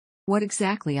What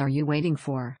exactly are you waiting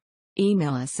for?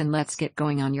 Email us and let's get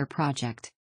going on your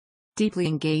project. Deeply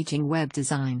engaging web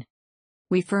design.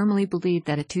 We firmly believe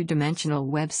that a two-dimensional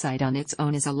website on its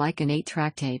own is like an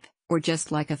 8-track tape, or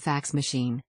just like a fax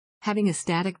machine. Having a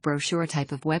static brochure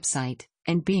type of website,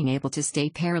 and being able to stay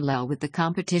parallel with the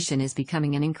competition is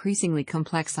becoming an increasingly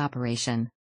complex operation.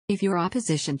 If your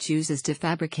opposition chooses to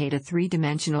fabricate a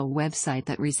three-dimensional website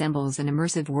that resembles an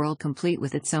immersive world complete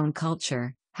with its own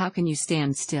culture, how can you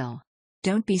stand still?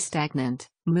 Don't be stagnant,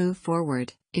 move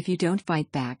forward. If you don't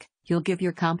fight back, you'll give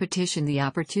your competition the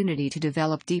opportunity to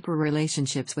develop deeper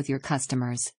relationships with your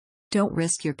customers. Don't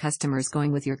risk your customers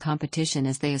going with your competition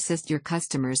as they assist your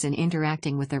customers in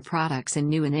interacting with their products in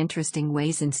new and interesting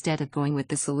ways instead of going with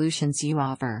the solutions you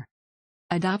offer.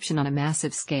 Adoption on a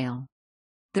massive scale.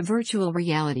 The virtual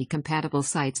reality compatible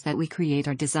sites that we create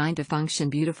are designed to function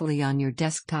beautifully on your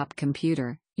desktop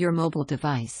computer, your mobile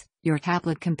device, your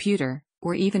tablet computer,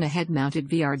 or even a head-mounted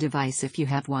VR device if you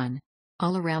have one.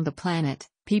 All around the planet,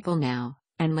 people now,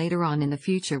 and later on in the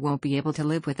future won't be able to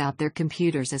live without their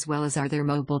computers as well as their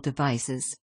mobile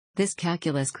devices. This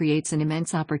calculus creates an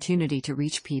immense opportunity to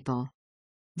reach people.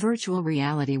 Virtual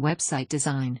reality website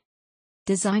design.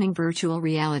 Designing virtual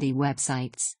reality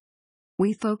websites.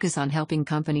 We focus on helping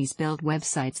companies build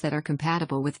websites that are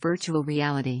compatible with virtual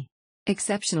reality.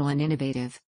 Exceptional and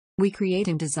innovative. We create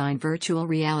and design virtual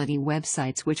reality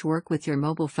websites which work with your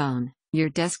mobile phone, your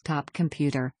desktop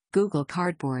computer, Google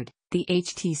Cardboard, the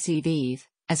HTC Vive,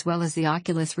 as well as the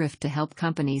Oculus Rift to help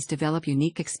companies develop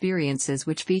unique experiences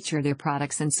which feature their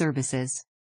products and services.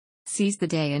 Seize the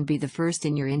day and be the first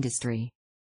in your industry.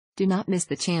 Do not miss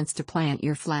the chance to plant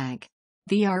your flag.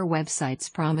 VR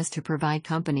websites promise to provide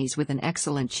companies with an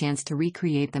excellent chance to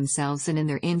recreate themselves and in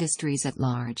their industries at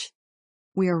large.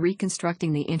 We are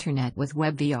reconstructing the internet with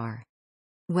WebVR.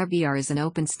 WebVR is an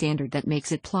open standard that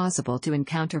makes it plausible to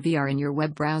encounter VR in your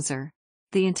web browser.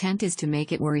 The intent is to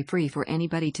make it worry-free for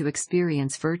anybody to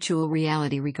experience virtual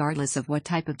reality regardless of what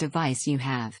type of device you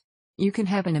have. You can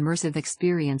have an immersive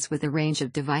experience with a range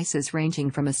of devices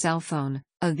ranging from a cell phone,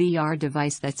 a VR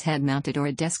device that's head-mounted or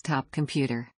a desktop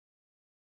computer.